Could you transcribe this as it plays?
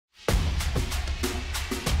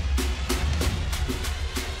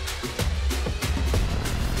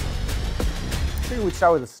we'd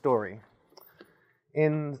start with a story.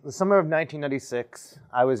 In the summer of 1996,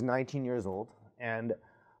 I was 19 years old, and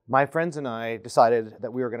my friends and I decided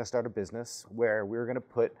that we were going to start a business where we were going to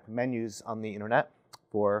put menus on the internet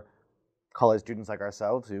for college students like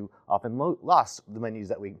ourselves who often lost the menus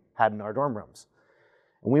that we had in our dorm rooms.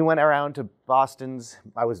 And we went around to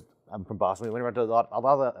I'm from Boston. We went around to a lot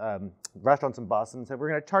of the restaurants in Boston and said we're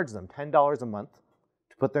going to charge them $10 a month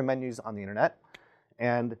to put their menus on the internet.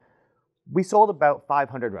 And we sold about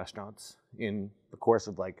 500 restaurants in the course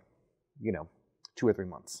of 2 or 3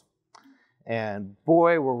 months. And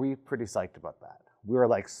boy, were we pretty psyched about that. We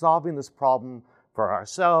were solving this problem for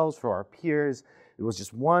ourselves, for our peers. It was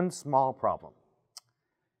just one small problem.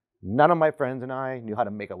 None of my friends and I knew how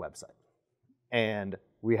to make a website. And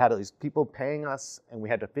we had all these people paying us, and we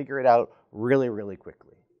had to figure it out really, really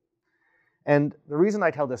quickly. And the reason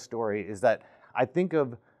I tell this story is that I think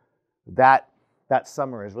of that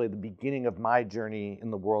summer as really the beginning of my journey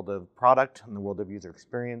in the world of product, in the world of user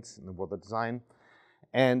experience, in the world of design.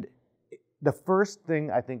 And the first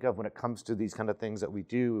thing I think of when it comes to these kind of things that we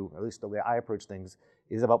do, or at least the way I approach things,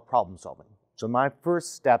 is about problem solving. So my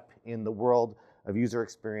first step in the world of user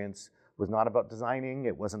experience was not about designing.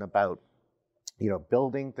 It wasn't about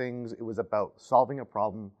building things. It was about solving a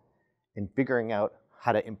problem and figuring out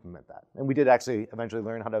how to implement that. And we did actually eventually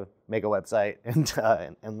learn how to make a website and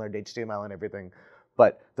learned HTML and everything.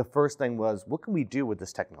 But the first thing was, what can we do with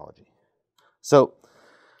this technology? So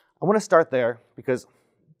I want to start there because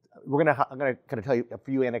I'm going to kind of tell you a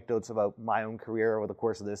few anecdotes about my own career over the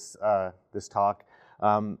course of this talk.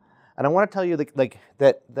 And I want to tell you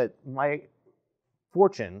that my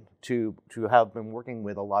fortune to have been working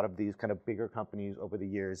with a lot of these kind of bigger companies over the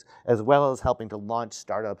years, as well as helping to launch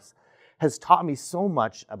startups, has taught me so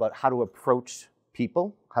much about how to approach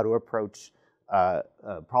people, how to approach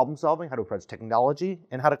problem solving, how to approach technology,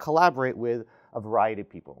 and how to collaborate with a variety of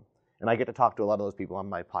people. And I get to talk to a lot of those people on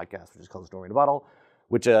my podcast, which is called Story in a Bottle,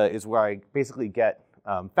 which is where I basically get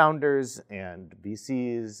founders and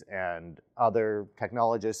VCs and other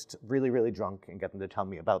technologists really, really drunk and get them to tell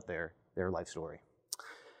me about their life story.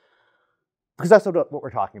 Because that's what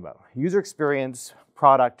we're talking about. User experience,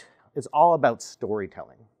 product, it's all about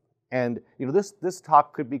storytelling. And this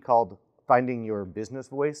talk could be called Finding Your Business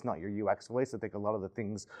Voice, not your UX voice. I think a lot of the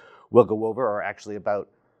things we'll go over are actually about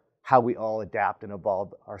how we all adapt and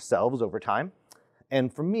evolve ourselves over time.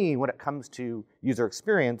 And for me, when it comes to user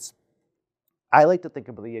experience, I like to think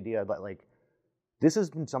about the idea that this has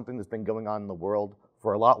been something that's been going on in the world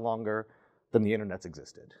for a lot longer than the internet's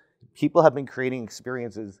existed. People have been creating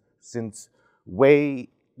experiences since way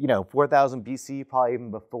 4000 BC, probably even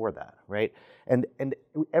before that, right? And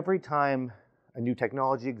every time a new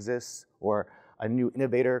technology exists or a new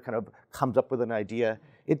innovator kind of comes up with an idea,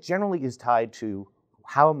 it generally is tied to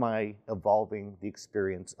how am I evolving the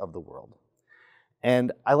experience of the world.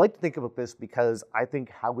 And I like to think about this because I think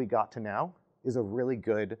how we got to now is a really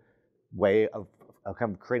good way of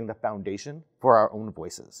kind of creating the foundation for our own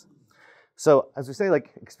voices. So as we say,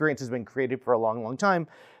 experience has been created for a long, long time.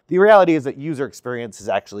 The reality is that user experience has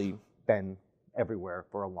actually been everywhere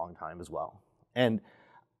for a long time as well. And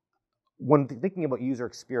when thinking about user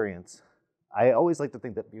experience, I always like to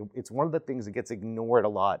think that it's one of the things that gets ignored a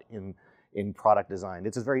lot in product design.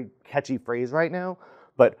 It's a very catchy phrase right now,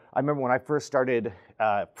 but I remember when I first started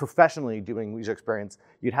professionally doing user experience,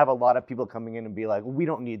 you'd have a lot of people coming in and be like, well, we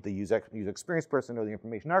don't need the user experience person or the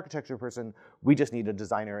information architecture person. We just need a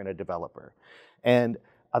designer and a developer. And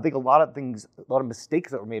I think a lot of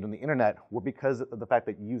mistakes that were made on the internet were because of the fact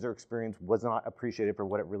that user experience was not appreciated for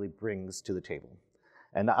what it really brings to the table.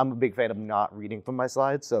 And I'm a big fan of not reading from my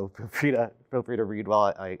slides, so feel free to read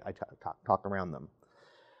while I talk around them.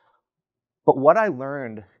 But what I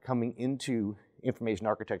learned coming into information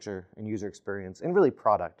architecture and user experience, and really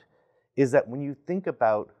product, is that when you think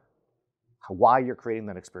about why you're creating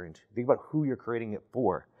that experience, think about who you're creating it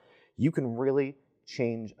for, you can really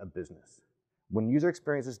change a business. When user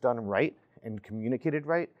experience is done right and communicated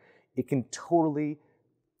right, it can totally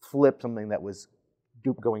flip something that was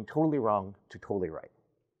going totally wrong to totally right.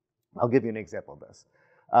 I'll give you an example of this.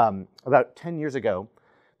 About 10 years ago,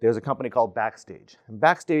 there was a company called Backstage. And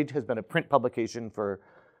Backstage has been a print publication for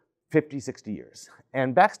 50, 60 years.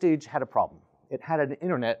 And Backstage had a problem. It had an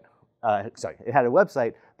it had a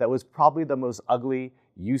website that was probably the most ugly,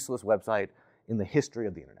 useless website in the history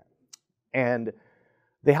of the internet. And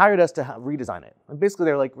they hired us to redesign it. And basically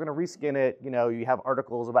they're like, we're gonna reskin it. You have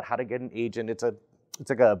articles about how to get an agent. It's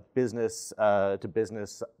like a business to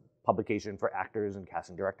business publication for actors and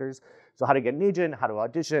casting directors. So how to get an agent, how to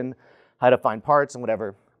audition, how to find parts and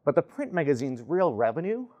whatever. But the print magazine's real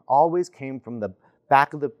revenue always came from the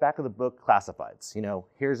back of the book classifieds. You know,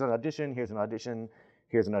 here's an audition, here's an audition,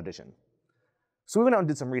 here's an audition. So we went out and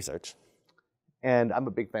did some research. And I'm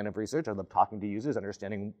a big fan of research. I love talking to users,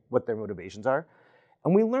 understanding what their motivations are.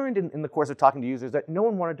 And we learned in the course of talking to users that no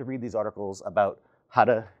one wanted to read these articles about how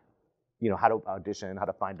to audition, how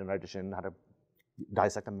to find an audition, how to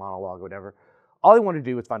dissect a monologue or whatever. All they wanted to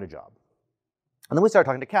do was find a job. And then we started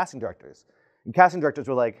talking to casting directors. And casting directors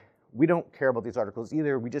were like, we don't care about these articles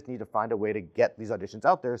either. We just need to find a way to get these auditions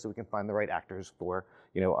out there so we can find the right actors for,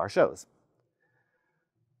 our shows.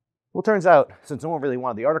 Well, it turns out, since no one really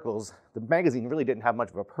wanted the articles, the magazine really didn't have much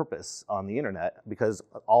of a purpose on the internet because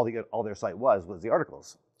all their site was the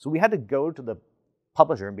articles. So we had to go to the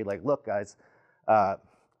publisher and be like, look, guys,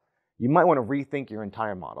 you might want to rethink your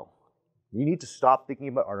entire model. You need to stop thinking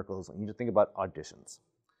about articles and you need to think about auditions.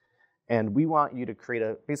 And we want you to create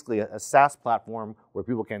basically a SaaS platform where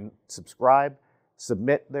people can subscribe,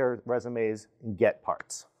 submit their resumes, and get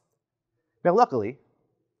parts. Now, luckily,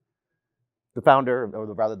 the founder,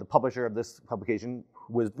 or rather the publisher of this publication,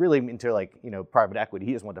 was really into private equity.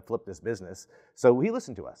 He just wanted to flip this business. So he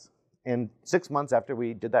listened to us. And 6 months after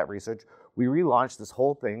we did that research, we relaunched this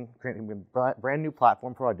whole thing, creating a brand new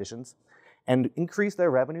platform for auditions, and increased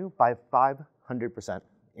their revenue by 500%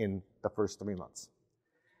 in the first 3 months.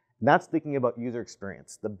 And that's thinking about user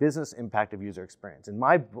experience, the business impact of user experience. And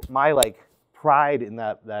my pride in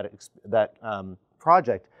that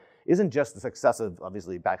project isn't just the success of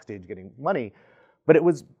obviously Backstage getting money, but it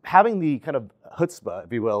was having the kind of chutzpah,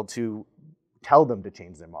 if you will, to tell them to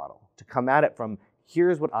change their model, to come at it from,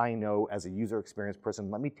 here's what I know as a user experience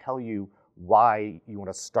person. Let me tell you why you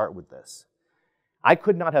want to start with this. I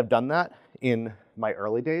could not have done that in my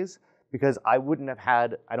early days because I wouldn't have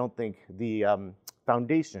had, I don't think, the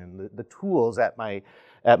foundation, the tools at my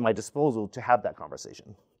disposal to have that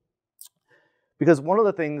conversation. Because one of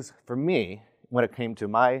the things for me, when it came to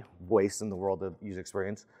my voice in the world of user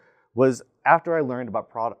experience, was after I learned about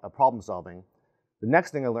problem solving, the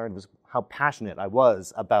next thing I learned was how passionate I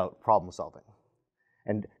was about problem solving.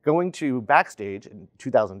 And going to Backstage in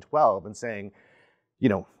 2012 and saying,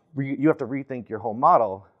 you have to rethink your whole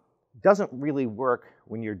model doesn't really work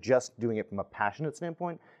when you're just doing it from a passionate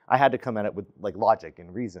standpoint. I had to come at it with logic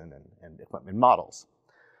and reason and models.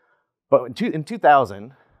 But in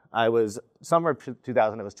 2000, summer of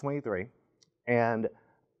 2000, I was 23, and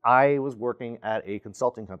I was working at a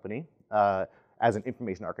consulting company as an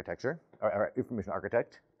information architect,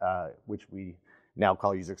 which we now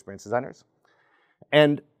call user experience designers.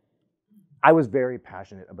 And I was very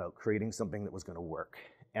passionate about creating something that was going to work.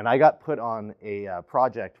 And I got put on a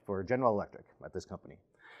project for General Electric at this company.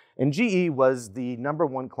 And GE was the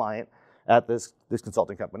 #1 client at this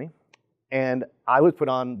consulting company. And I was put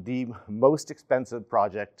on the most expensive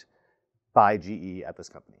project by GE at this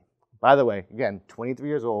company. By the way, again, 23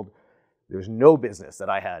 years old, there was no business that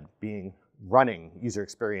I had running user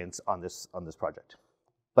experience on this project.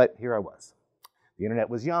 But here I was. The internet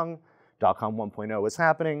was young, .com 1.0 was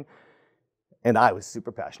happening, and I was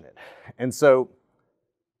super passionate. And so,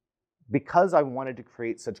 because I wanted to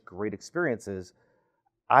create such great experiences,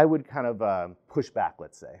 I would kind of push back,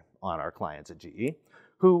 let's say, on our clients at GE,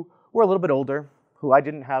 who were a little bit older, who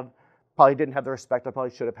probably didn't have the respect I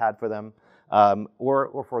probably should have had for them,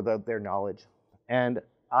 or for their knowledge. And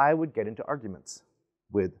I would get into arguments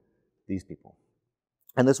with these people.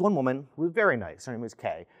 And this one woman who was very nice, her name was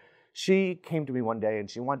Kay, she came to me one day and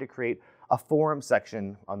she wanted to create a forum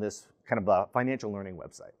section on this kind of a financial learning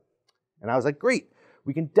website. And I was like, great,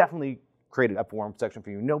 we can definitely create a forum section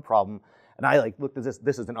for you, no problem. And I looked at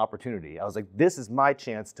this as an opportunity. I was like, this is my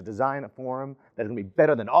chance to design a forum that is going to be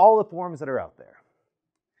better than all the forums that are out there.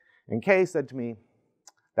 And Kay said to me,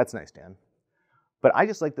 that's nice, Dan, but I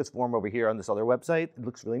just like this forum over here on this other website. It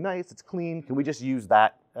looks really nice, it's clean. Can we just use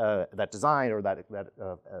that design or that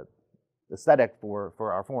aesthetic for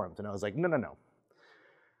our forums? And I was like, no.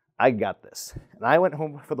 I got this. And I went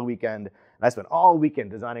home for the weekend, and I spent all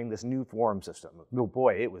weekend designing this new forum system. Oh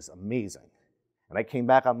boy, it was amazing. And I came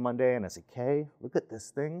back on Monday, and I said, Kay, look at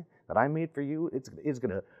this thing that I made for you. It's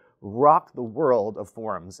going to rock the world of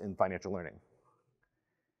forums in financial learning.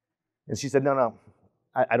 And she said, no,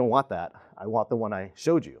 I don't want that. I want the one I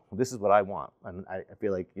showed you. This is what I want. And I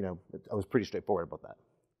feel like, I was pretty straightforward about that.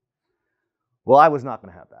 Well, I was not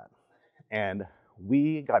going to have that. And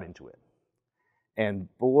we got into it. And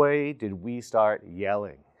boy, did we start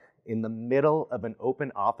yelling in the middle of an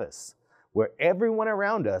open office where everyone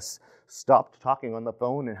around us stopped talking on the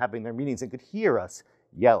phone and having their meetings and could hear us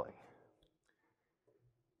yelling.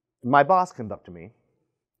 My boss comes up to me,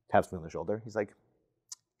 taps me on the shoulder. He's like,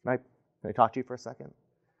 can I talk to you for a second?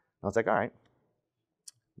 I was like, all right.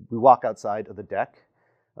 we walk outside of the deck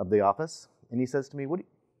of the office, and he says to me, what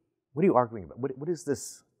are you arguing about? What is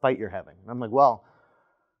this fight you're having? And I'm like, well,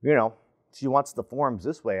 she wants the forms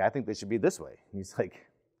this way. I think they should be this way. And he's like,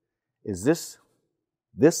 is this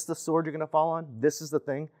the sword you're going to fall on? This is the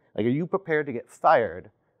thing? Like, are you prepared to get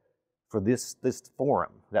fired for this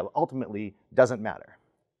forum that ultimately doesn't matter?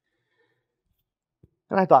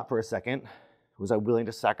 And I thought for a second, was I willing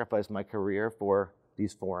to sacrifice my career for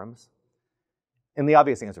these forums? And the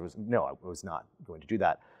obvious answer was no, I was not going to do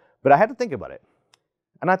that. But I had to think about it.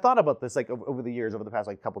 And I thought about this like over the years, over the past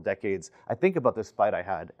like couple decades. I think about this fight I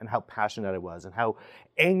had and how passionate I was and how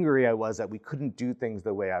angry I was that we couldn't do things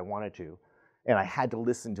the way I wanted to. And I had to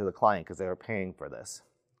listen to the client because they were paying for this.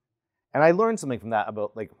 And I learned something from that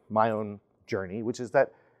about like my own journey, which is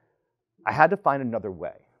that I had to find another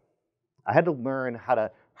way. I had to learn how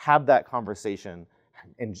to have that conversation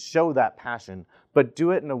and show that passion, but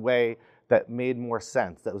do it in a way that made more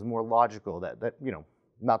sense, that was more logical, that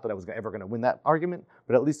not that I was ever going to win that argument,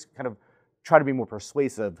 but at least kind of try to be more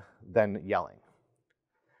persuasive than yelling.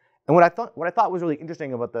 And what I thought was really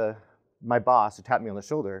interesting about my boss who tapped me on the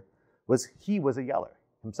shoulder was he was a yeller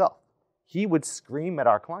himself. He would scream at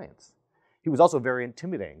our clients. He was also very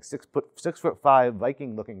intimidating, 6'5"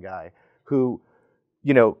 Viking-looking guy who,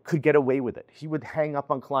 could get away with it. He would hang up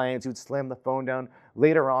on clients. He would slam the phone down.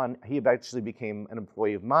 Later on, he eventually became an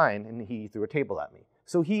employee of mine, and he threw a table at me.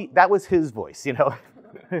 So that was his voice, and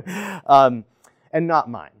not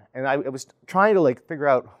mine. And I was trying to figure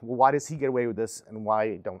out, well, why does he get away with this, and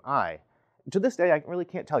why don't I? And to this day, I really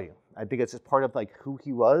can't tell you. I think it's just part of who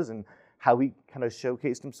he was and how he kind of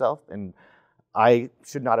showcased himself, and I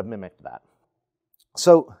should not have mimicked that.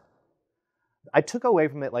 So I took away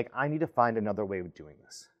from it, I need to find another way of doing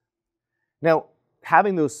this. Now,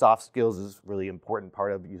 having those soft skills is a really important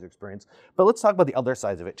part of user experience, but let's talk about the other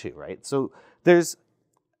sides of it too, right? So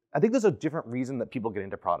I think there's a different reason that people get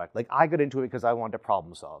into product. I got into it because I wanted to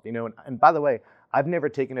problem solve, and by the way, I've never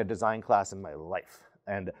taken a design class in my life,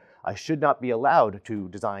 and I should not be allowed to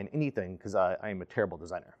design anything because I am a terrible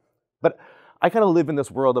designer. But I kind of live in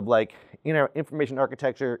this world of information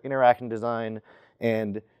architecture, interaction design,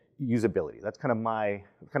 and usability. That's kind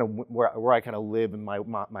of where I kind of live in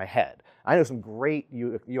my head. I know some great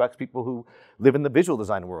UX people who live in the visual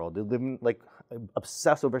design world. They live in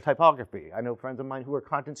obsess over typography. I know friends of mine who are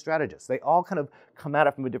content strategists. They all kind of come at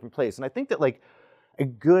it from a different place. And I think that a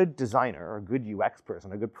good designer or a good UX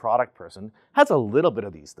person, a good product person has a little bit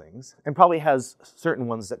of these things and probably has certain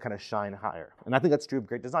ones that kind of shine higher. And I think that's true of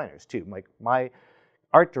great designers too. My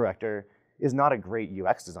art director is not a great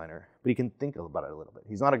UX designer, but he can think about it a little bit.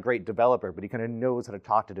 He's not a great developer, but he kind of knows how to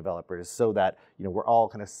talk to developers so that we're all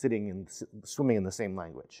kind of sitting and swimming in the same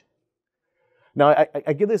language. Now,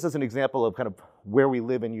 I give this as an example of kind of where we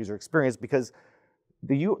live in user experience because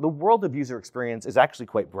the world of user experience is actually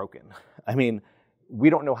quite broken. I mean, we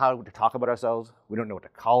don't know how to talk about ourselves. We don't know what to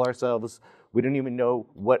call ourselves. We don't even know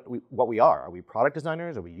what we are. Are we product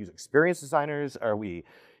designers? Are we user experience designers? Are we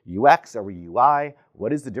UX? Are we UI?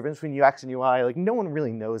 What is the difference between UX and UI? No one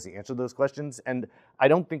really knows the answer to those questions, and I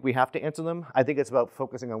don't think we have to answer them. I think it's about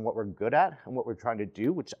focusing on what we're good at and what we're trying to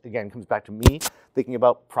do, which again comes back to me thinking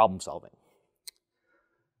about problem solving.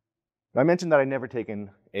 I mentioned that I'd never taken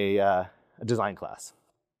a design class.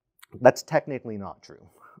 That's technically not true.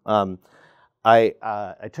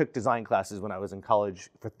 I took design classes when I was in college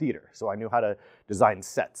for theater, so I knew how to design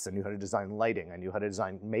sets, I knew how to design lighting, I knew how to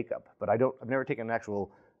design makeup, but I've never taken an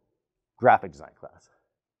actual graphic design class.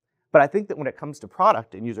 But I think that when it comes to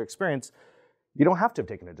product and user experience, you don't have to have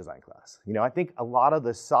taken a design class. I think a lot of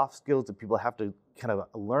the soft skills that people have to kind of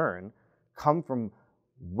learn come from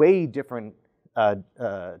way different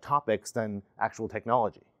topics than actual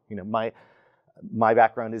technology. My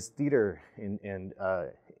background is theater and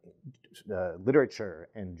literature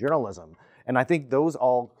and journalism, and I think those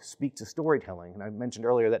all speak to storytelling. And I mentioned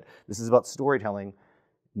earlier that this is about storytelling,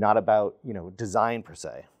 not about design per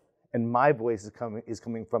se. And my voice is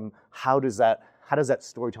coming from how does that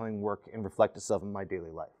storytelling work and reflect itself in my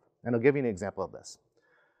daily life? And I'll give you an example of this.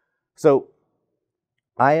 So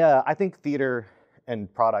I think theater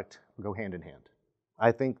and product go hand in hand.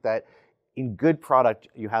 I think that in good product,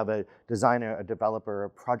 you have a designer, a developer, a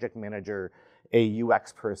project manager, a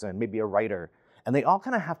UX person, maybe a writer, and they all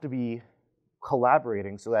kind of have to be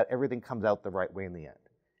collaborating so that everything comes out the right way in the end.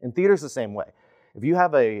 And theater's the same way. If you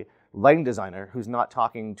have a lighting designer who's not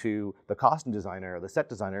talking to the costume designer or the set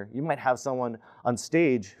designer, you might have someone on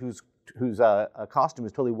stage whose costume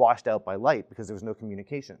is totally washed out by light because there was no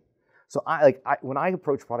communication. So when I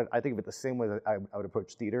approach product, I think of it the same way that I would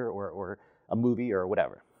approach theater or a movie or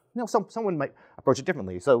whatever. Someone might approach it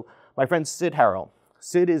differently. So my friend Sid Harrell,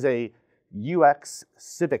 Sid is a UX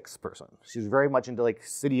civics person. She's very much into like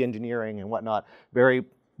city engineering and whatnot, very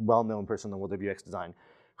well-known person in the world of UX design.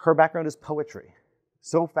 Her background is poetry,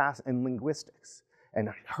 so fast, and linguistics. And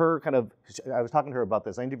her kind of, I was talking to her about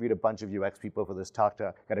this. I interviewed a bunch of UX people for this talk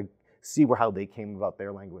to kind of see how they came about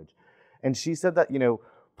their language. And she said that,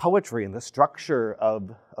 poetry and the structure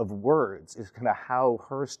of words is kind of how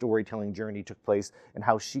her storytelling journey took place and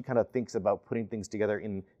how she kind of thinks about putting things together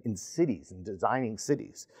in cities and designing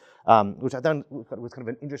cities, which I thought was kind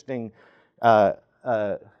of an interesting, I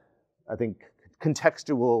think,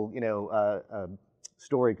 contextual,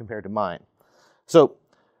 story compared to mine. So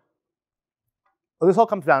this all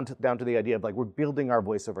comes down to the idea of like we're building our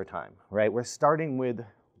voice over time, right? We're starting with,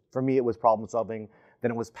 for me, it was problem solving, then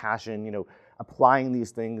it was passion, applying these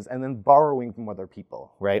things, and then borrowing from other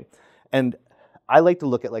people, right? And I like to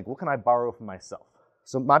look at like, what can I borrow from myself?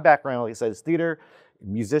 So my background, like I said, is theater,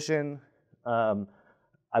 musician.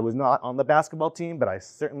 I was not on the basketball team, but I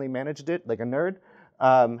certainly managed it like a nerd.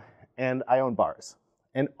 And I own bars.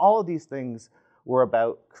 And all of these things were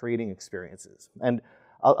about creating experiences. And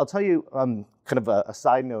I'll tell you kind of a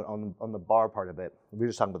side note on the bar part of it. We were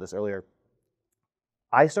just talking about this earlier.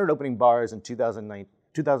 I started opening bars in 2009.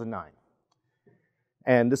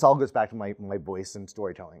 And this all goes back to my voice and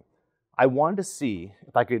storytelling. I wanted to see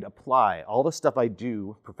if I could apply all the stuff I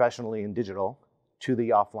do professionally in digital to the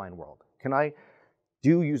offline world. Can I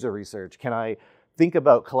do user research? Can I think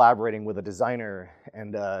about collaborating with a designer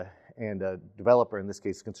and a developer, in this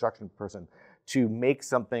case, a construction person, to make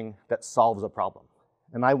something that solves a problem?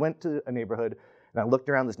 And I went to a neighborhood, and I looked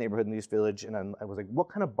around this neighborhood in the East Village, and I was like, what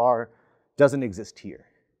kind of bar doesn't exist here?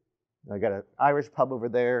 And I got an Irish pub over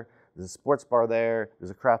there, there's a sports bar there, there's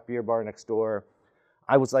a craft beer bar next door.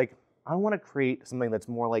 I was like, I want to create something that's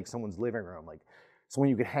more like someone's living room, like someone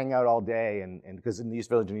you could hang out all day, and because in the East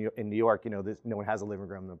Village in New York, no one has a living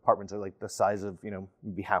room. The apartments are like the size of,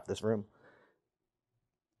 maybe half this room.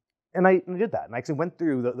 And I did that, and I actually went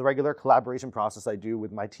through the regular collaboration process I do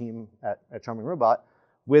with my team at Charming Robot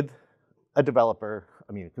with a developer,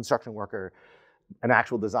 a construction worker, an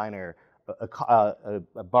actual designer,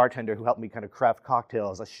 a bartender who helped me kind of craft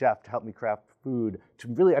cocktails, a chef to help me craft food, to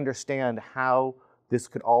really understand how this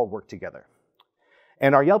could all work together.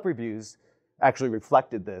 And our Yelp reviews actually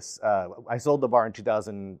reflected this. I sold the bar in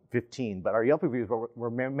 2015, but our Yelp reviews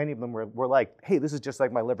many of them were like, hey, this is just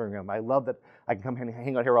like my living room. I love that I can come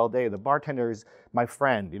hang out here all day. The bartender is my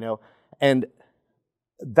friend, And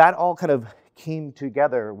that all kind of came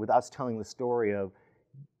together with us telling the story of,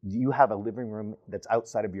 you have a living room that's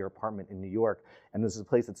outside of your apartment in New York, and this is a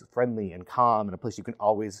place that's friendly and calm and a place you can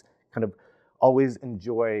always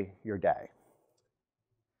enjoy your day.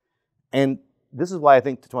 And this is why I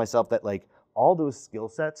think to myself that like all those skill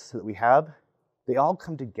sets that we have, they all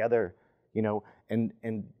come together,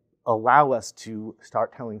 and allow us to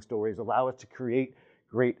start telling stories, allow us to create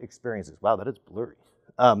great experiences. Wow, that is blurry.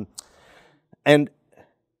 And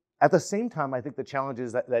at the same time, I think the challenge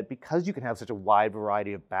is that because you can have such a wide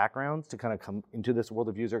variety of backgrounds to kind of come into this world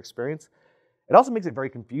of user experience, it also makes it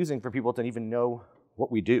very confusing for people to even know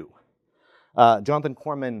what we do. Jonathan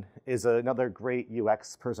Corman is another great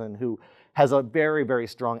UX person who has a very, very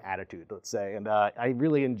strong attitude, let's say. And I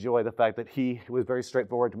really enjoy the fact that he was very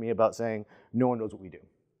straightforward to me about saying, no one knows what we do.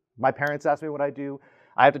 My parents ask me what I do.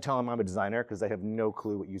 I have to tell them I'm a designer because they have no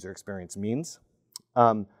clue what user experience means.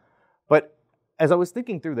 But as I was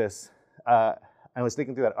thinking through this, I was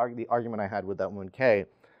thinking through the argument I had with that woman, Kay,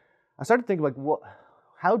 I started thinking like,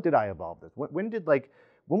 how did I evolve this?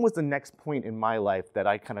 When was the next point in my life that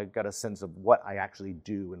I kind of got a sense of what I actually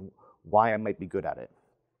do and why I might be good at it?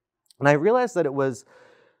 And I realized that it was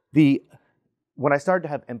when I started to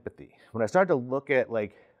have empathy, when I started to look at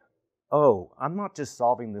like, oh, I'm not just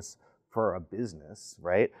solving this for a business,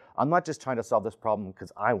 right? I'm not just trying to solve this problem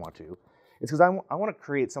because I want to. It's because I want to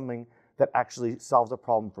create something that actually solves a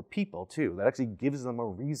problem for people too, that actually gives them a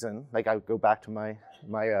reason, like I go back to my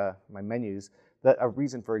menus, that a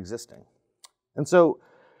reason for existing. And so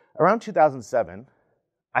around 2007,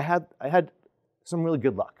 I had some really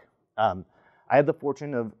good luck. I had the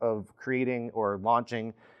fortune of creating or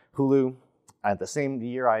launching Hulu. At the same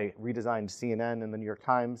year, I redesigned CNN and the New York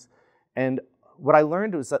Times. And what I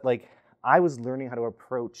learned was that like I was learning how to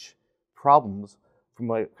approach problems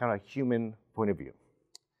from a kind of human point of view.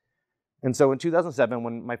 And so in 2007,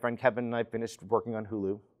 when my friend Kevin and I finished working on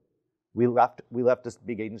Hulu, we left this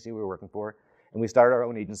big agency we were working for, and we started our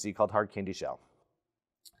own agency called Hard Candy Shell.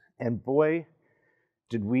 And boy,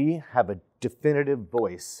 did we have a definitive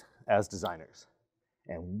voice as designers.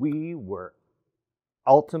 And we were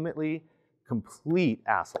ultimately complete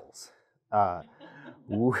assholes.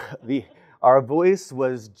 our voice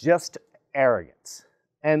was just arrogance.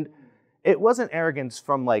 And it wasn't arrogance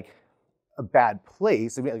from like a bad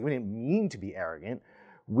place. I mean, we didn't mean to be arrogant.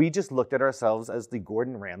 We just looked at ourselves as the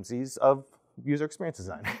Gordon Ramsays of user experience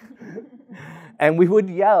design. And we would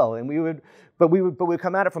yell, and we would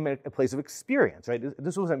come at it from a place of experience, right?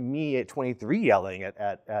 This wasn't me at 23 yelling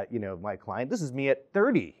at my client. This is me at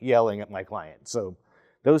 30 yelling at my client. So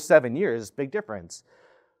those 7 years, big difference.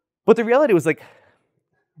 But the reality was like,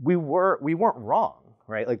 we weren't wrong,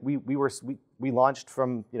 right? Like we launched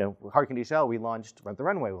from, Hard Candy Shell, we launched Rent the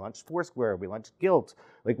Runway, we launched Foursquare, we launched Guilt.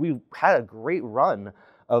 Like we had a great run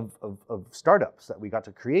of startups that we got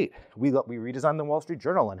to create. We redesigned the Wall Street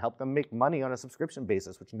Journal and helped them make money on a subscription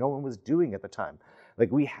basis, which no one was doing at the time. But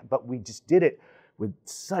we just did it with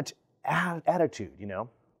such attitude,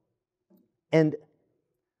 And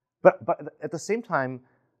but at the same time,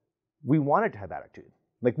 we wanted to have attitude.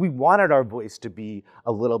 Like we wanted our voice to be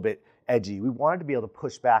a little bit edgy. We wanted to be able to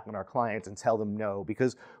push back on our clients and tell them no,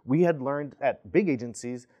 because we had learned at big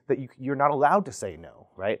agencies that you're not allowed to say no,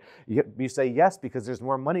 right? You say yes because there's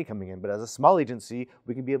more money coming in, but as a small agency,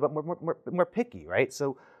 we can be a bit more picky, right?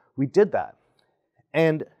 So we did that.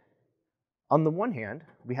 And on the one hand,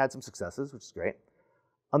 we had some successes, which is great.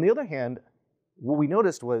 On the other hand, what we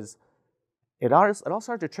noticed was it all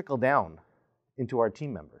started to trickle down into our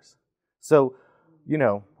team members. So,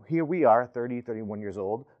 here we are, 30, 31 years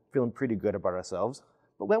old, feeling pretty good about ourselves.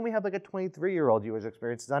 But when we have like a 23-year-old user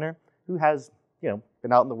experience designer who has,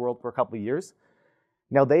 been out in the world for a couple of years,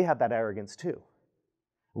 now they have that arrogance too.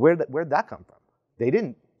 Where'd that come from? They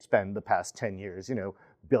didn't spend the past 10 years,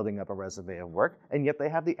 building up a resume of work, and yet they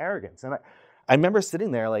have the arrogance. And I remember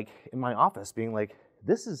sitting there like in my office being like,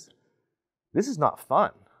 this is not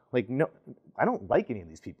fun. Like, no, I don't like any of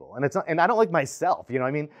these people. And I don't like myself,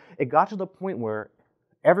 It got to the point where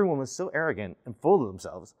everyone was so arrogant and full of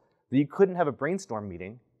themselves that you couldn't have a brainstorm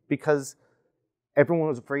meeting because everyone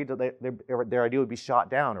was afraid that their idea would be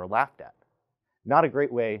shot down or laughed at. Not a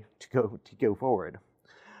great way to go forward.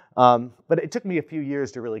 But it took me a few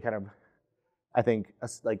years to really kind of, I think,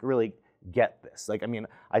 really get this.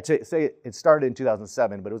 I'd say it started in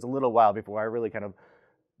 2007, but it was a little while before I really kind of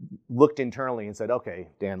looked internally and said, okay,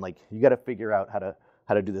 Dan, you got to figure out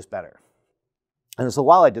how to do this better. And so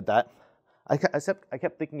while I did that, I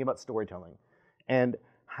kept thinking about storytelling and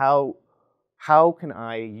how can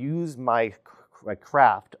I use my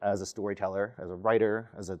craft as a storyteller, as a writer,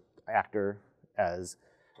 as an actor, as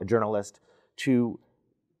a journalist, to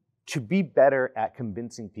be better at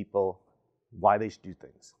convincing people why they should do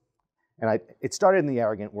things. And it started in the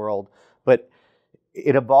arrogant world, but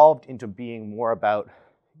it evolved into being more about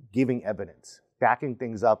giving evidence, backing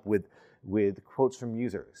things up with quotes from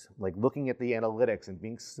users, like looking at the analytics and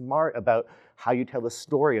being smart about how you tell the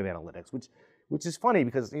story of analytics, which is funny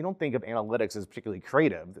because you don't think of analytics as particularly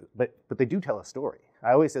creative, but they do tell a story.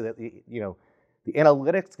 I always say that the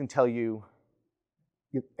analytics can tell you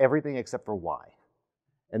everything except for why.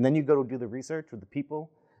 And then you go to do the research with the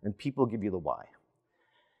people, and people give you the why.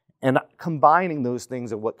 And combining those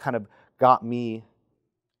things are what kind of got me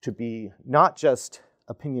to be not just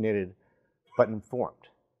opinionated, but informed.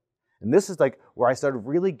 And this is where I started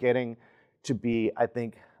really getting to be, I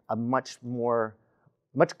think, a much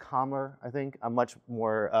calmer, a much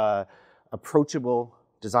more approachable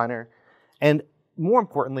designer. And more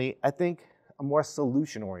importantly, I think a more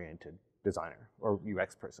solution-oriented designer or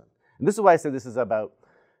UX person. And this is why I say this is about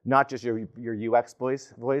not just your UX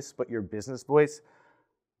voice, but your business voice.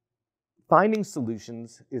 Finding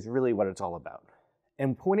solutions is really what it's all about.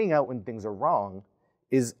 And pointing out when things are wrong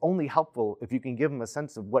is only helpful if you can give them a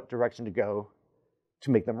sense of what direction to go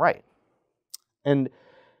to make them right. And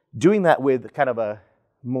doing that with kind of a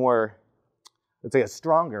more, let's say, a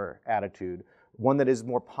stronger attitude, one that is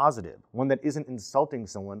more positive, one that isn't insulting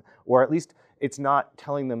someone, or at least it's not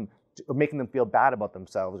telling them or making them feel bad about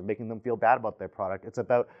themselves or making them feel bad about their product. It's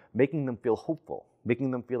about making them feel hopeful,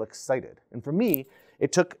 making them feel excited. And for me,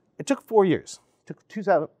 it took 4 years. It took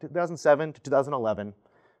 2007 to 2011.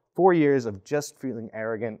 4 years of just feeling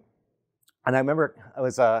arrogant. And I remember I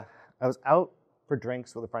was out for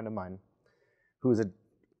drinks with a friend of mine who was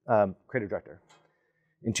a creative director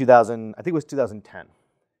in 2000, I think it was 2010.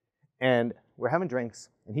 And we're having drinks,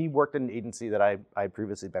 and he worked at an agency that I had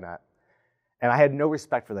previously been at. And I had no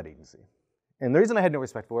respect for that agency. And the reason I had no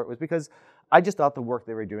respect for it was because I just thought the work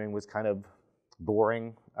they were doing was kind of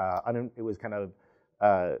boring. It was kind of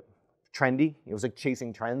trendy. It was like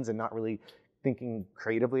chasing trends and not really thinking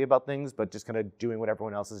creatively about things, but just kind of doing what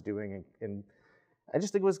everyone else is doing. And I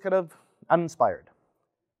just think it was kind of uninspired.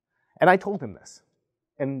 And I told him this,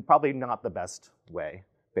 in probably not the best way,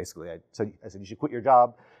 basically. I said, you should quit your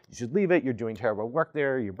job. You should leave it. You're doing terrible work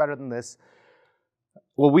there. You're better than this.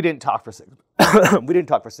 Well, we didn't talk for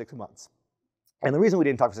 6 months. And the reason we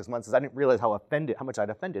didn't talk for 6 months is I didn't realize how much I'd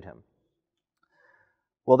offended him.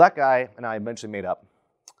 Well, that guy and I eventually made up.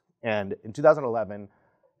 And in 2011,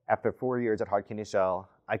 after 4 years at Hard Candy Shell,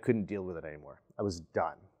 I couldn't deal with it anymore. I was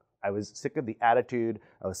done. I was sick of the attitude.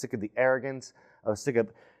 I was sick of the arrogance. I was sick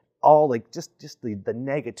of all just the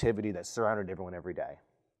negativity that surrounded everyone every day.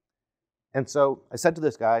 And so I said to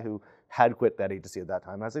this guy who had quit that agency at that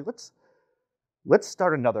time, I was like, let's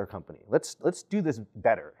start another company. Let's do this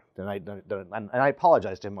better than I done. And I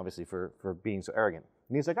apologized to him, obviously, for being so arrogant.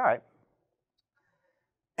 And he's like, all right.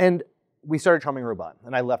 And we started Charming Robot,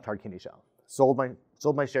 and I left Hard Candy Shell. Sold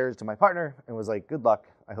my shares to my partner, and was like, good luck.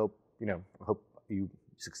 I hope you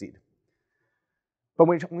succeed. But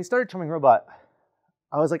when we started Charming Robot,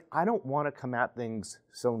 I was like, I don't want to come at things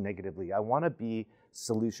so negatively. I want to be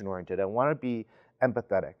solution-oriented. I want to be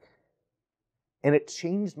empathetic. And it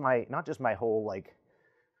changed not just my whole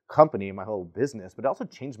company, my whole business, but it also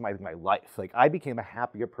changed my life. I became a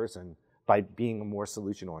happier person by being a more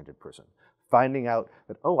solution-oriented person. Finding out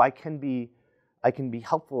that, I can be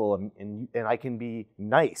helpful and I can be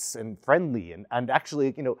nice and friendly and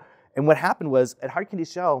actually, and what happened was at Hard Candy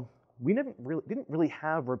Shell, we didn't really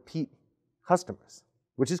have repeat customers,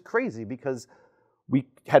 which is crazy because we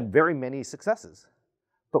had very many successes,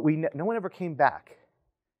 but no one ever came back.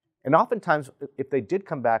 And oftentimes, if they did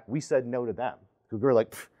come back, we said no to them because we were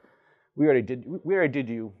like, we already did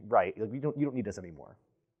you right. You don't need us anymore.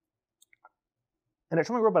 And at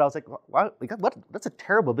Charming Robot, I was like, wow, that's a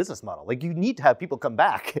terrible business model. You need to have people come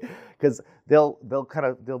back because they'll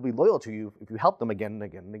be loyal to you if you help them again and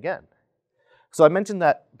again and again. So I mentioned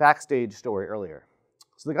that Backstage story earlier.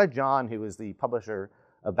 So the guy John, who was the publisher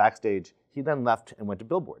of Backstage, he then left and went to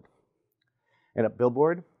Billboard. And at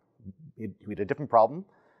Billboard, we had a different problem,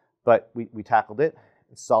 but we tackled it,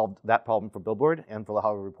 solved that problem for Billboard and for the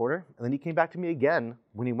Hollywood Reporter. And then he came back to me again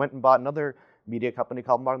when he went and bought another media company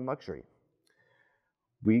called Modern Luxury.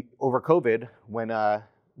 Over COVID, when no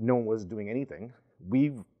one was doing anything,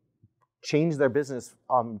 we changed their business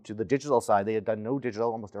to the digital side. They had done no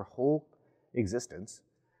digital almost their whole existence.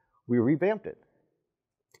 We revamped it.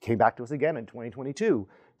 Came back to us again in 2022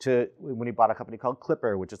 when he bought a company called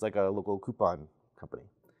Clipper, which is like a local coupon company.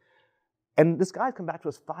 And this guy's come back to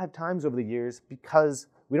us 5 times over the years because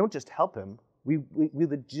we don't just help him, we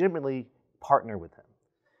legitimately partner with him.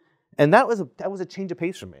 And that was a change of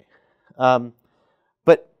pace for me.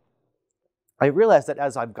 But I realized that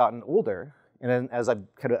as I've gotten older and then as I've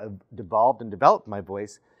kind of evolved and developed my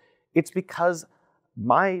voice, it's because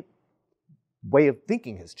my way of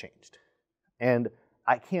thinking has changed. And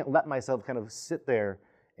I can't let myself kind of sit there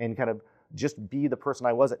and kind of just be the person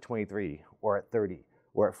I was at 23 or at 30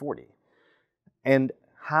 or at 40. And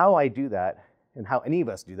how I do that and how any of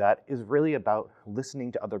us do that is really about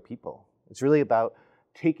listening to other people. It's really about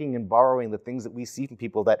taking and borrowing the things that we see from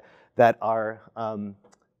people that are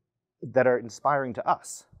inspiring to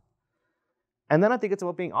us. And then I think it's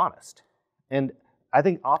about being honest. And I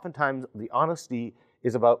think oftentimes the honesty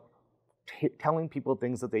is about telling people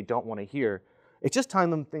things that they don't want to hear. It's just telling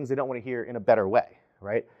them things they don't want to hear in a better way,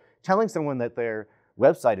 right? Telling someone that their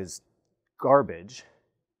website is garbage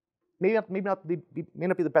may not be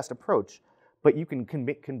the best approach, but you can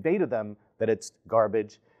convey to them that it's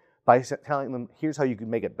garbage by telling them, here's how you can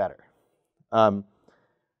make it better. And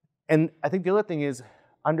I think the other thing is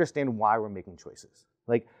understand why we're making choices.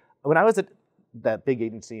 When I was at that big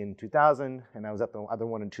agency in 2000 and I was at the other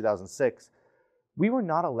one in 2006, we were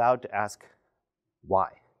not allowed to ask why.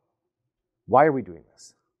 Why are we doing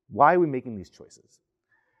this? Why are we making these choices?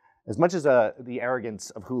 As much as the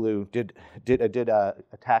arrogance of Hulu did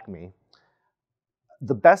attack me,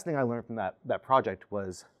 the best thing I learned from that project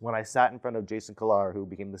was when I sat in front of Jason Kilar, who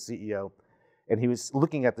became the CEO, and he was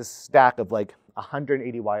looking at this stack of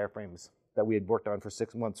 180 wireframes that we had worked on for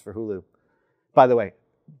 6 months for Hulu. By the way,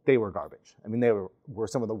 they were garbage. I mean, they were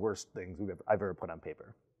some of the worst things I've ever put on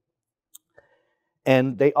paper.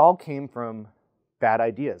 And they all came from bad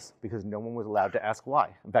ideas because no one was allowed to ask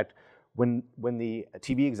why. In fact, when the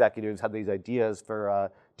TV executives had these ideas for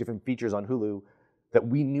different features on Hulu that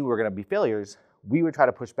we knew were going to be failures, we would try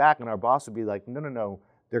to push back, and our boss would be like, no,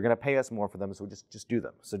 they're going to pay us more for them, so just do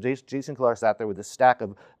them. So Jason Kilar sat there with this stack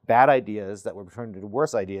of bad ideas that were turned into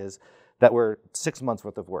worse ideas that were 6 months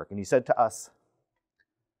worth of work. And he said to us,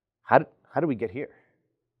 how did we get here?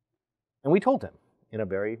 And we told him in a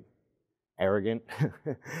very arrogant,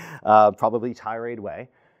 probably tirade way.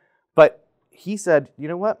 But he said, you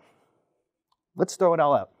know what? Let's throw it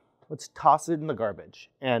all out. Let's toss it in the garbage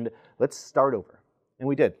and let's start over. And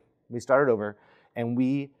we did. We started over, and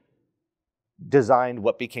we designed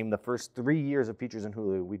what became the first 3 years of features in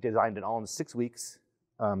Hulu. We designed it all in 6 weeks,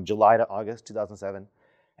 July to August 2007.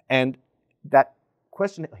 And that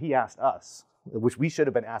question he asked us, which we should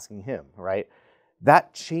have been asking him, right?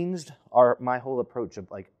 That changed my whole approach of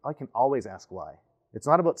like, I can always ask why. It's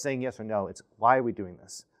not about saying yes or no. It's why are we doing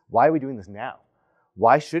this? Why are we doing this now?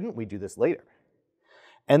 Why shouldn't we do this later?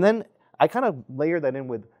 And then I kind of layer that in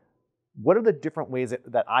with what are the different ways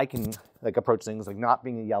that I can like approach things, like not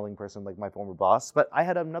being a yelling person like my former boss, but I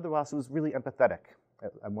had another boss who was really empathetic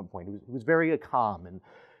at one point. He was very calm and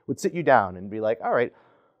would sit you down and be like, all right,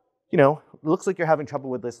 you know, it looks like you're having trouble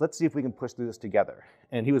with this. Let's see if we can push through this together.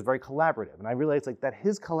 And he was very collaborative. And I realized like that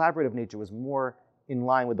his collaborative nature was more in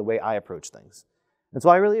line with the way I approach things. And so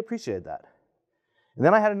I really appreciated that. And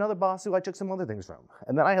then I had another boss who I took some other things from.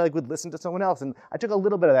 And then I like would listen to someone else. And I took a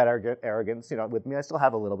little bit of that arrogance, you know, with me. I still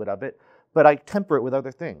have a little bit of it, but I temper it with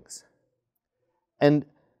other things. And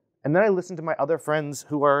then I listened to my other friends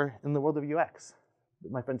who are in the world of UX.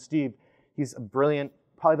 My friend Steve, he's a brilliant,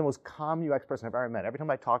 probably the most calm UX person I've ever met. Every time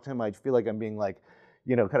I talk to him, I feel like I'm being like,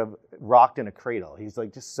 you know, kind of rocked in a cradle. He's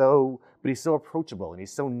like just so, but he's so approachable and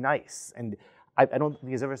he's so nice. And I don't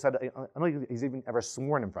think he's ever said, I don't think he's even ever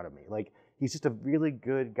sworn in front of me. Like, he's just a really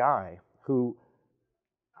good guy who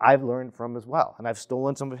I've learned from as well. And I've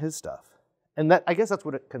stolen some of his stuff. And that, I guess that's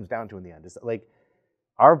what it comes down to in the end, is that like,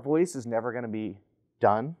 our voice is never gonna be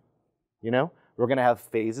done, you know? We're gonna have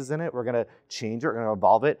phases in it, we're gonna change it, we're gonna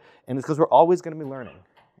evolve it, and it's because we're always gonna be learning.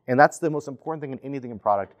 And that's the most important thing in anything in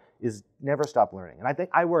product, is never stop learning. And I think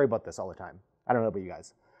I worry about this all the time. I don't know about you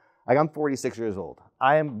guys. Like, I'm 46 years old.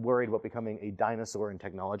 I am worried about becoming a dinosaur in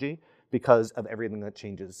technology because of everything that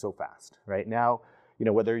changes so fast. Right now, you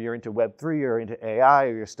know, whether you're into Web3 or into AI,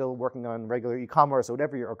 or you're still working on regular e-commerce or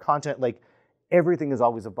whatever, or content, like everything is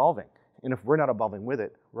always evolving. And if we're not evolving with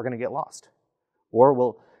it, we're gonna get lost. Or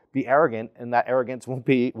we'll be arrogant, and that arrogance won't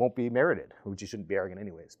be merited, which you shouldn't be arrogant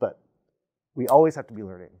anyways. But we always have to be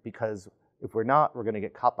learning, because if we're not, we're gonna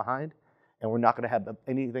get caught behind, and we're not gonna have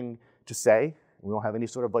anything to say. We won't have any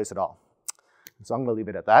sort of voice at all. So I'm gonna leave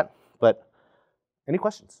it at that. But any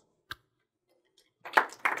questions?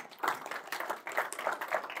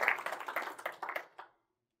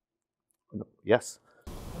 Yes?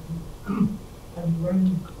 Have you run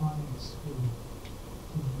into clients who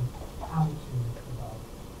how to develop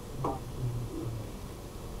not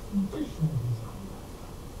doing traditional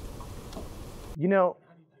design? You know,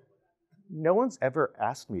 no one's ever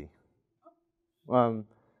asked me.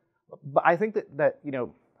 But I think that you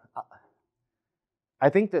know, I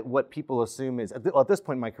think that what people assume is, at this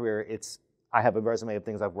point in my career, I have a resume of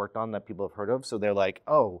things I've worked on that people have heard of, so they're like,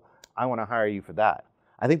 oh, I want to hire you for that.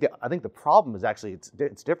 I think the problem is actually,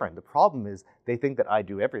 it's different. The problem is they think that I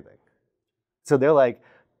do everything. So they're like,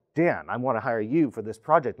 Dan, I want to hire you for this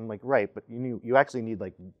project. I'm like, right, but you actually need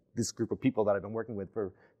like this group of people that I've been working with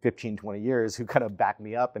for 15, 20 years who kind of back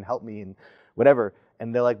me up and help me and whatever.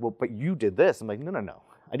 And they're like, well, but you did this. I'm like, no.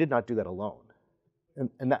 I did not do that alone.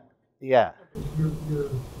 And that, yeah. Your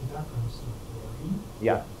background's so varied.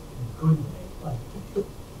 Yeah. In a good way. Like, I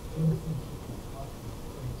don't think you can come up with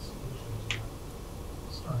great solutions about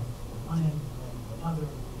starting from one end and going to another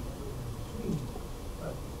and everywhere in between.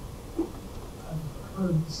 But I've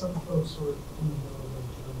heard some folks sort of do the railroad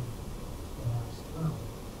journey and ask, well,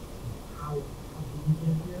 how did you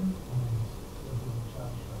get here? And what did you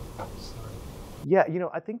judge how to start? Yeah, you know,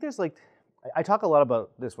 I think there's like, I talk a lot about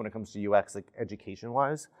this when it comes to UX, like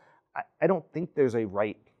education-wise. I don't think there's a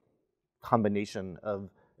right combination of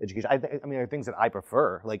education. I mean, there are things that I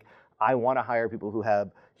prefer. Like, I want to hire people who have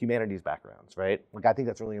humanities backgrounds, right? Like, I think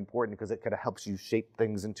that's really important because it kind of helps you shape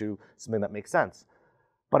things into something that makes sense.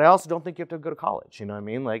 But I also don't think you have to go to college, you know what I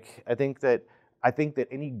mean? Like, I think that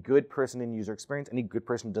any good person in user experience, any good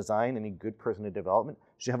person in design, any good person in development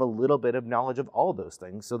should have a little bit of knowledge of all of those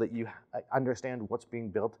things so that you understand what's being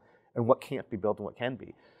built and what can't be built and what can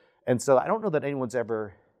be. And so I don't know that anyone's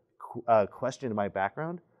ever questioned my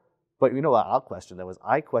background, but you know what I'll question?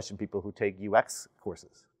 I question people who take UX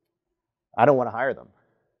courses. I don't want to hire them.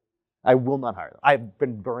 I will not hire them. I've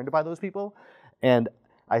been burned by those people, and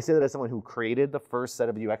I say that as someone who created the first set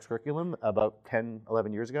of UX curriculum about 10,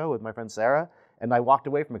 11 years ago with my friend Sarah, and I walked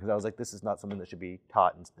away from it because I was like, this is not something that should be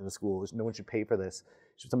taught in the school. No one should pay for this.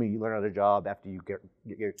 It's something you learn on a job after you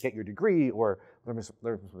get your degree or learn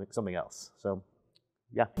something else. So,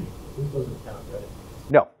 yeah. This doesn't count, right?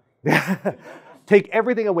 No. Take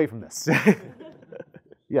everything away from this.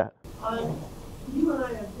 Yeah. You and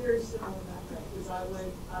I have very similar backgrounds because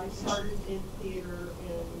I started in theater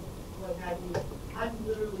and what have you. I'm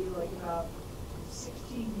literally like about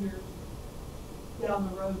 16 years down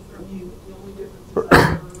the road from you. The only difference is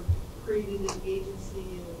I've never created an agency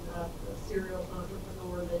and a serial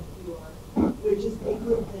entrepreneur that you are, which is a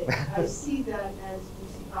good thing. I see that as you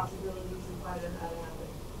see possibilities and find out how to happen.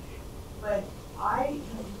 But I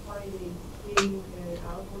am finding being an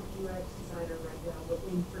outward UX designer right now,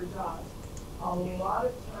 looking for jobs. A lot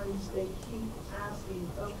of times they keep asking,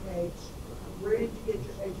 okay, where did you get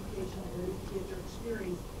your education? Where did you get your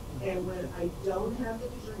experience? And when I don't have the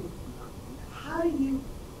degree, how do you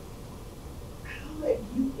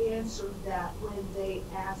answer that when they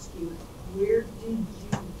ask you, where did you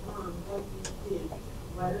learn what you did?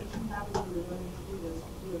 Why don't you have a degree? Why don't you do this?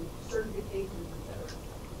 Do certifications, etc.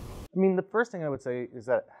 I mean, the first thing I would say is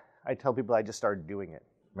that I tell people I just started doing it,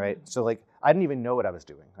 right? So like, I didn't even know what I was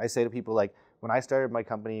doing. I say to people like, when I started my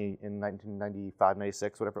company in 1995,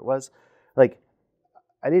 96, whatever it was, like,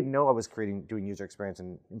 I didn't know I was doing user experience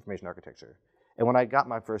and information architecture. And when I got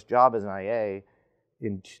my first job as an IA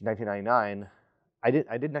in 1999, I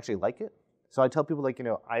didn't actually like it. So I tell people like,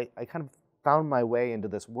 I kind of found my way into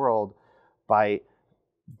this world by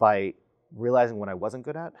realizing what I wasn't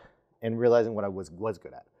good at and realizing what I was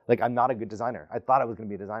good at. Like, I'm not a good designer. I thought I was going to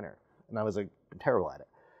be a designer, and I was like terrible at it.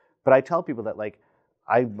 But I tell people that like,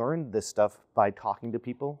 I learned this stuff by talking to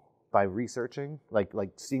people, by researching, like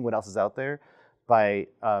seeing what else is out there, by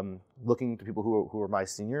looking to people who were my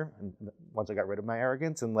senior. And once I got rid of my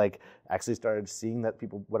arrogance and like actually started seeing that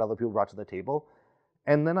what other people brought to the table,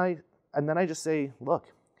 and then I just say, look,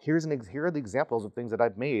 here are the examples of things that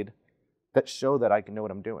I've made that show that I can know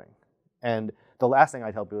what I'm doing. And the last thing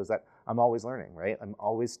I tell people is that I'm always learning, right? I'm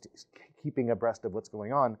always keeping abreast of what's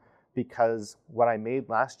going on, because what I made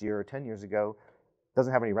last year or 10 years ago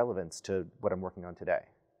doesn't have any relevance to what I'm working on today.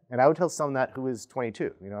 And I would tell someone that who is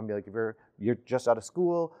 22, I'd be like, if you're just out of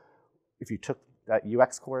school, if you took that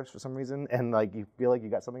UX course for some reason and like you feel like you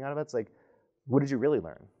got something out of it, it's like, what did you really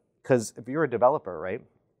learn? Because if you're a developer, right?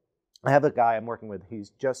 I have a guy I'm working with, he's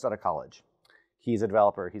just out of college. He's a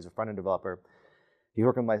developer, he's a front-end developer. He's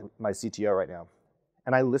working with my CTO right now.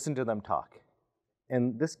 And I listen to them talk.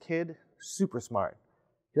 And this kid, super smart.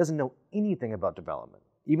 He doesn't know anything about development,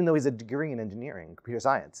 even though he's a degree in engineering, computer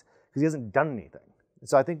science, because he hasn't done anything.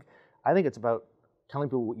 So I think it's about telling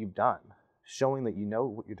people what you've done, showing that you know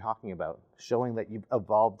what you're talking about, showing that you've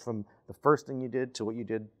evolved from the first thing you did to what you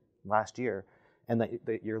did last year, and that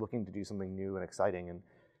you're looking to do something new and exciting. And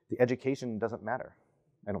the education doesn't matter,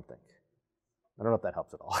 I don't think. I don't know if that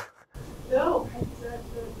helps at all. No, that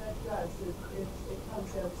does. It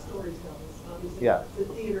comes down to storytelling. Obviously, Yeah. the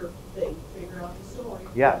theater thing, figure out the story.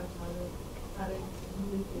 Yeah. How to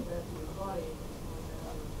communicate that to your audience.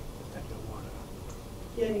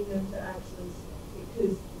 Getting them to actually,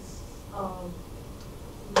 because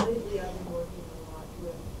lately I've been working a lot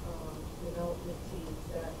with development teams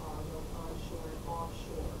that are both onshore and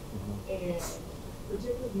offshore. And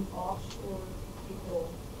particularly offshore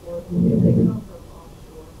people, or if they come from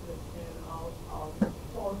offshore, and I'll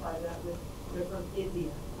qualify that with they're from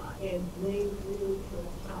India, and they really put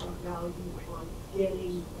a high value on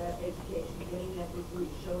getting that education, getting that degree,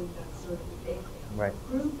 showing that certification. Right.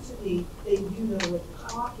 Prove to me that you know what you're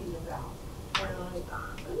talking about.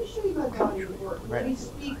 And let me show you my body of work. Let me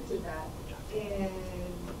speak to that. And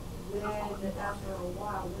then after a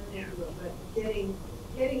while, then into it. But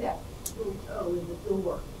getting that little toe in the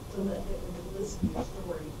door to let them listen to your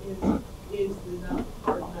story is the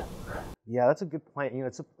hard nut to crack. Yeah, that's a good point.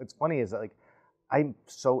 It's funny is that like I'm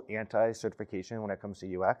so anti-certification when it comes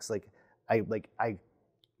to UX. Like I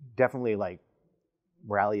definitely like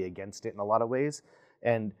rally against it in a lot of ways.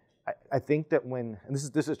 And I think that and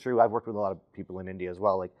this is true, I've worked with a lot of people in India as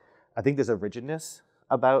well. Like I think there's a rigidness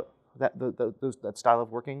about that style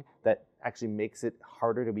of working that actually makes it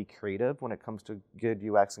harder to be creative when it comes to good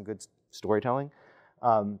UX and good storytelling,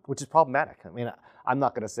 which is problematic. I mean, I'm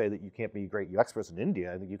not going to say that you can't be a great UX person in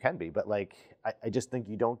India. I think you can be, but like I just think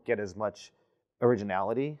you don't get as much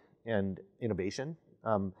originality and innovation.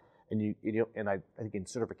 And I think in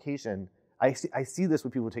certification, I see this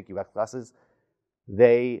with people who take UX classes.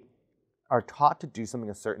 They are taught to do something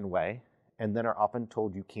a certain way, and then are often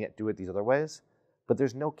told you can't do it these other ways. But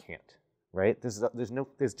there's no can't, right? There's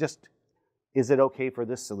just, is it okay for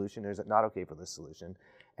this solution, or is it not okay for this solution?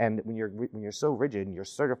 And when you're so rigid and you're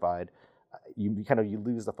certified, you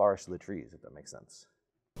lose the forest to the trees, if that makes sense.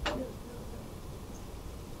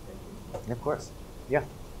 Of course, yeah.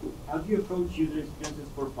 How do you approach user experiences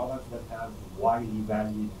for products that have widely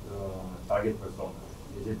valued target personas?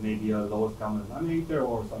 Is it maybe a lowest common denominator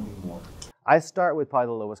or something more? I start with probably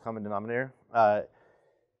the lowest common denominator.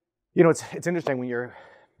 It's interesting when you're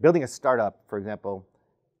building a startup, for example,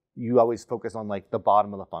 you always focus on like the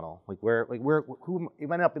bottom of the funnel, like who it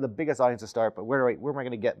might not be the biggest audience to start, but where am I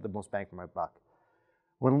going to get the most bang for my buck?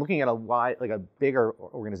 When looking at a bigger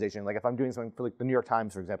organization, like if I'm doing something for like the New York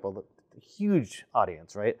Times, for example, the huge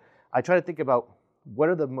audience, right? I try to think about what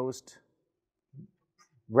are the most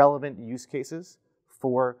relevant use cases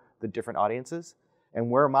for the different audiences, and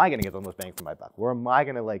where am I going to get the most bang for my buck? Where am I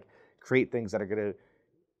going to like create things that are going to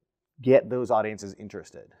get those audiences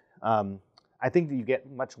interested? I think that you get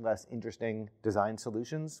much less interesting design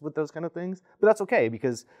solutions with those kind of things, but that's okay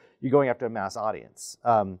because you're going after a mass audience.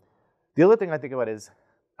 The other thing I think about is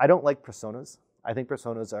I don't like personas. I think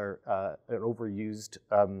personas are an overused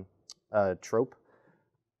trope.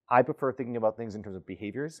 I prefer thinking about things in terms of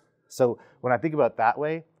behaviors. So when I think about it that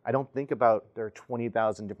way, I don't think about there are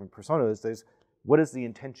 20,000 different personas. There's what is the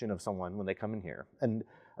intention of someone when they come in here? And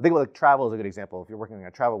I think like travel is a good example. If you're working on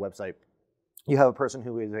a travel website, you have a person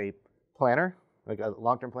who is a planner, like a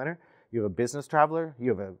long-term planner. You have a business traveler.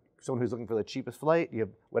 You have someone who's looking for the cheapest flight. You have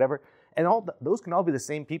whatever. And those can all be the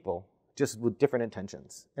same people, just with different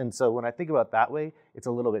intentions. And so when I think about it that way, it's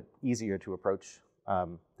a little bit easier to approach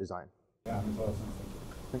design. Yeah, makes a lot of sense.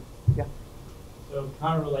 Yeah. So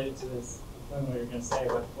kind of related to this, I don't know what you're going to say,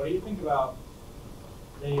 but what do you think about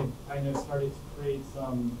they've kind of started to create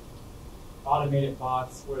some automated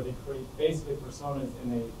bots where they create basically personas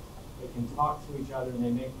and they can talk to each other and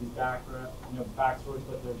they make these backstories,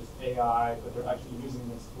 but they're just AI, but they're actually using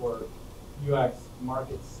this for UX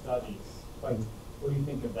market studies. Like, what do you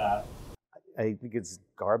think of that? I think it's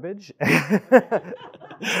garbage. I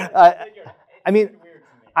mean,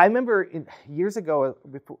 I remember years ago,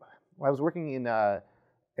 before, I was working at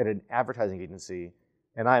an advertising agency,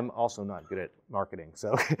 and I'm also not good at marketing.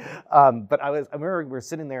 So, but I remember we were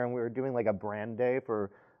sitting there and we were doing like a brand day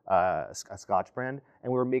for a Scotch brand,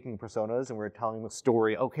 and we were making personas and we were telling the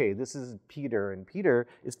story. Okay, this is Peter, and Peter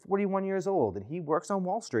is 41 years old, and he works on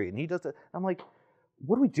Wall Street, and he does it. I'm like,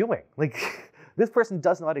 what are we doing? Like, this person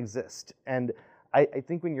does not exist. And I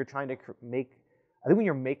think when you're trying to when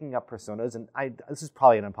you're making up personas, and this is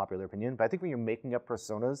probably an unpopular opinion, but I think when you're making up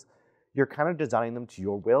personas, you're kind of designing them to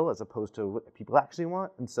your will as opposed to what people actually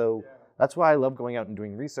want. And so that's why I love going out and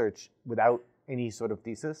doing research without any sort of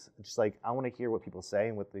thesis. It's just like, I want to hear what people say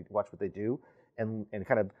and watch what they do and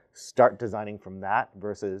kind of start designing from that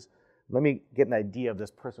versus let me get an idea of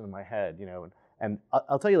this person in my head, you know. And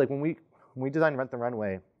I'll tell you, like when we designed Rent the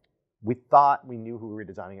Runway, we thought we knew who we were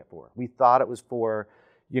designing it for. We thought it was for,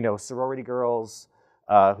 you know, sorority girls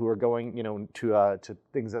who are going, you know, to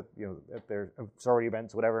things that, you know, at their sorority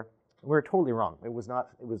events, whatever. We were totally wrong.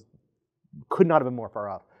 Could not have been more far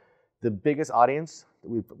off. The biggest audience that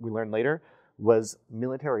we learned later was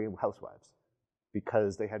military housewives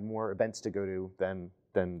because they had more events to go to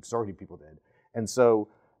than sorority people did. And so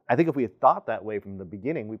I think if we had thought that way from the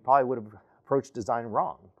beginning, we probably would have approached design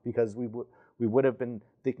wrong because we would have been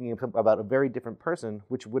thinking about a very different person,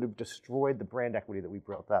 which would have destroyed the brand equity that we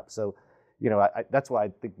built up. So, you know, that's why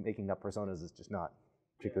I think making up personas is just not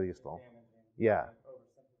particularly useful. Yeah.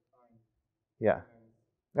 Yeah.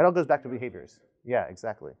 That all goes back to behaviors. Yeah,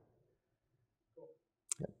 exactly.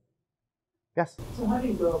 Yeah. Yes? So how do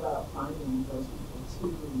you go about finding those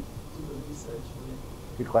people to do the research with?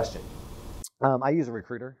 Good question. I use a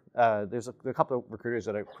recruiter. There's a couple of recruiters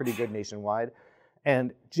that are pretty good nationwide.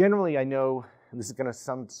 And generally I know, and this is going to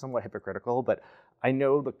sound somewhat hypocritical, but I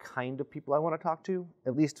know the kind of people I want to talk to,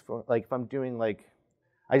 at least for, like if I'm doing like,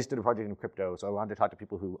 I just did a project in crypto, so I wanted to talk to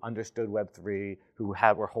people who understood Web3, who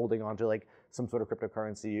were holding on to like some sort of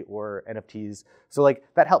cryptocurrency or NFTs. So like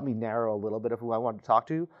that helped me narrow a little bit of who I wanted to talk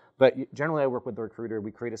to. But generally I work with the recruiter.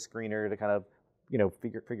 We create a screener to kind of, you know,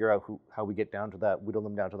 figure out how we get down to that, whittle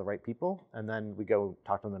them down to the right people, and then we go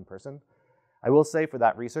talk to them in person. I will say for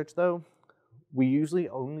that research though, we usually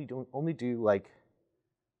only do like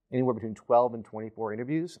anywhere between 12 and 24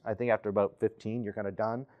 interviews. I think after about 15, you're kind of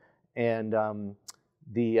done. And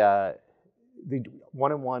the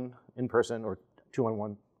one-on-one in person or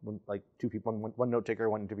two-on-one, like two people, one note taker,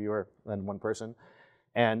 one interviewer, and one person.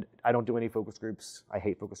 And I don't do any focus groups. I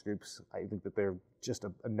hate focus groups. I think that they're just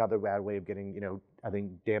another bad way of getting, you know, I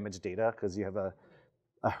think damaged data because you have a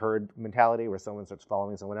herd mentality where someone starts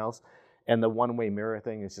following someone else. And the one-way mirror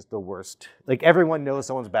thing is just the worst. Like everyone knows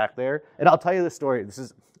someone's back there. And I'll tell you this story.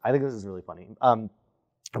 I think this is really funny.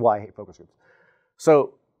 Why I hate focus groups.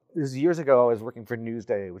 So this is years ago. I was working for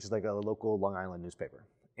Newsday, which is like a local Long Island newspaper.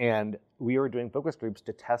 And we were doing focus groups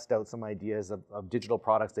to test out some ideas of digital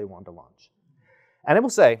products they wanted to launch. And I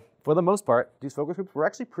will say, for the most part, these focus groups were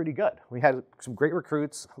actually pretty good. We had some great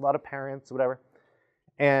recruits, a lot of parents, whatever.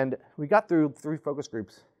 And we got through 3 focus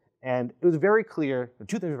groups. And it was very clear,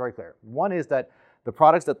 2 things were very clear. One is that the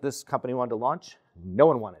products that this company wanted to launch, no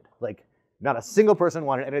one wanted. Like, not a single person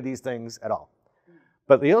wanted any of these things at all.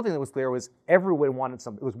 But the other thing that was clear was everyone wanted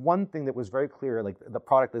something. It was one thing that was very clear, like the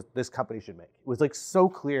product that this company should make. It was like so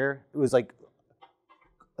clear. It was like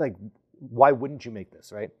why wouldn't you make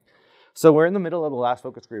this, right? So we're in the middle of the last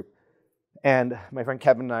focus group, and my friend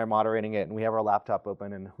Kevin and I are moderating it, and we have our laptop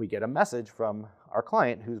open, and we get a message from our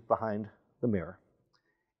client who's behind the mirror.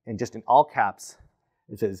 And just in all caps,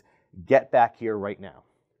 it says, "Get back here right now."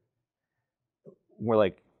 We're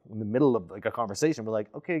like in the middle of like a conversation. We're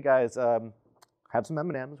like, "Okay, guys, have some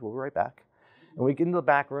M&Ms. We'll be right back." And we get into the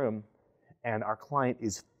back room, and our client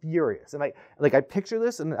is furious. And I picture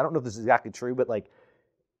this, and I don't know if this is exactly true, but like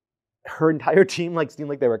her entire team like seemed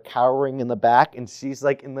like they were cowering in the back, and she's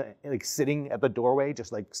like sitting at the doorway,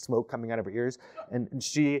 just like smoke coming out of her ears. And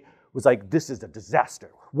she was like, "This is a disaster.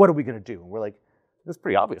 What are we gonna do?" And we're like, "It's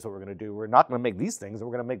pretty obvious what we're gonna do. We're not gonna make these things, and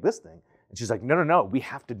we're gonna make this thing." And she's like, "No, we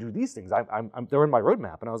have to do these things. They're in my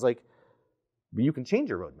roadmap." And I was like, "But you can change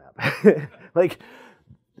your roadmap." Like,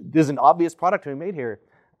 there's an obvious product to be made here.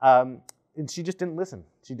 And she just didn't listen.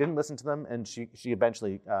 She didn't listen to them, and she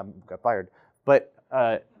eventually got fired. But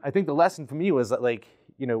I think the lesson for me was that, like,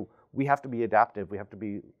 you know, we have to be adaptive. We have to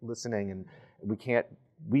be listening, and we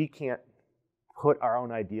can't put our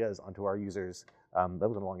own ideas onto our users. That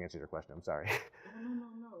was a long answer to your question. I'm sorry.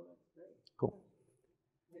 No, that's great. Cool.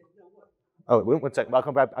 No, what? Oh, one second. I'll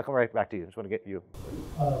come right back to you. I just want to get you.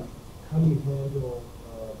 How do you handle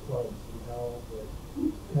plugs? You know,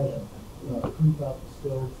 that kind of creep out the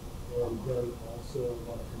scope and then also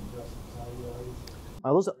want to compress the timelines?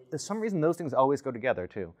 For some reason, those things always go together,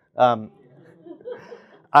 too.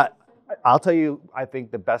 I'll tell you, I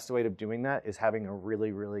think the best way of doing that is having a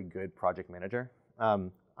really, really good project manager.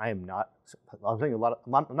 I am not. I'm saying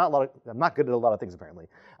I'm not good at a lot of things. Apparently,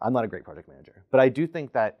 I'm not a great project manager. But I do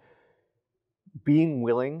think that being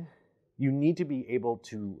willing, you need to be able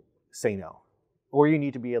to say no, or you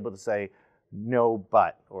need to be able to say no,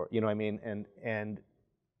 but, or you know what I mean. And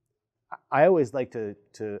I always like to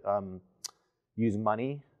use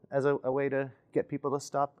money as a way to get people to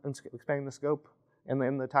stop and expanding the scope and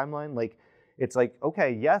then the timeline. Like, it's like,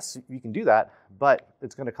 okay, yes, you can do that, but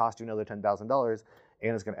it's going to cost you another $10,000,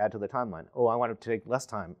 and it's going to add to the timeline. Oh, I want it to take less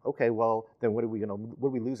time. Okay, well, then what are we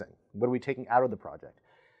losing? What are we taking out of the project?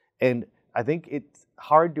 And I think it's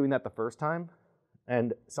hard doing that the first time,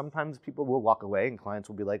 and sometimes people will walk away, and clients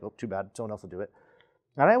will be like, "Oh, too bad, someone else will do it."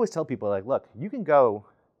 And I always tell people, like, look, you can go.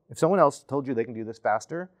 If someone else told you they can do this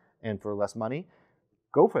faster and for less money,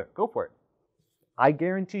 go for it. Go for it. I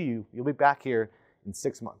guarantee you'll be back here in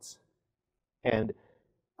 6 months. And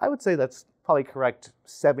I would say that's probably correct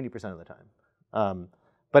 70% of the time.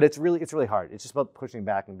 But it's really hard. It's just about pushing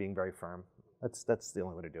back and being very firm. That's the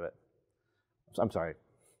only way to do it. I'm sorry.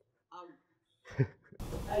 It's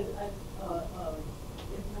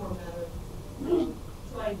more a matter of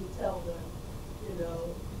trying to tell them, you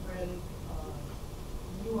know, granted,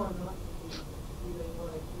 you are not the user. You may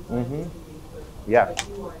want to design for the user, Yeah. but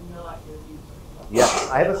you are not your user. Yeah,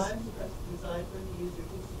 I'm supposed to design for the user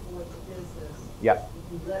to support the business. Yeah.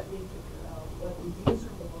 If you let me figure out what the user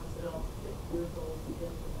wants, and I'll fit your goals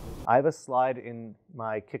against them. I have a slide in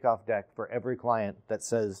my kickoff deck for every client that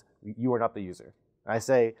says, you are not the user. I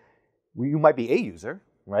say, well, you might be a user,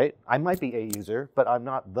 right? I might be a user, but I'm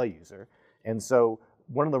not the user. And so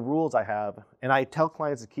one of the rules I have, and I tell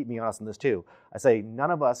clients to keep me honest in this too, I say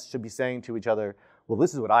none of us should be saying to each other, well,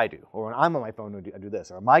 this is what I do, or when I'm on my phone, I do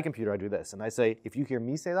this, or on my computer, I do this. And I say, if you hear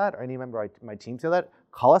me say that, or any member of my team say that,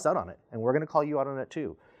 call us out on it, and we're going to call you out on it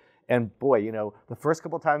too. And boy, you know, the first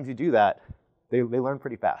couple times you do that, they learn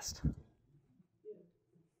pretty fast.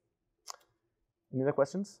 Any other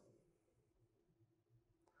questions?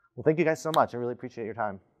 Well, thank you guys so much. I really appreciate your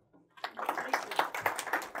time.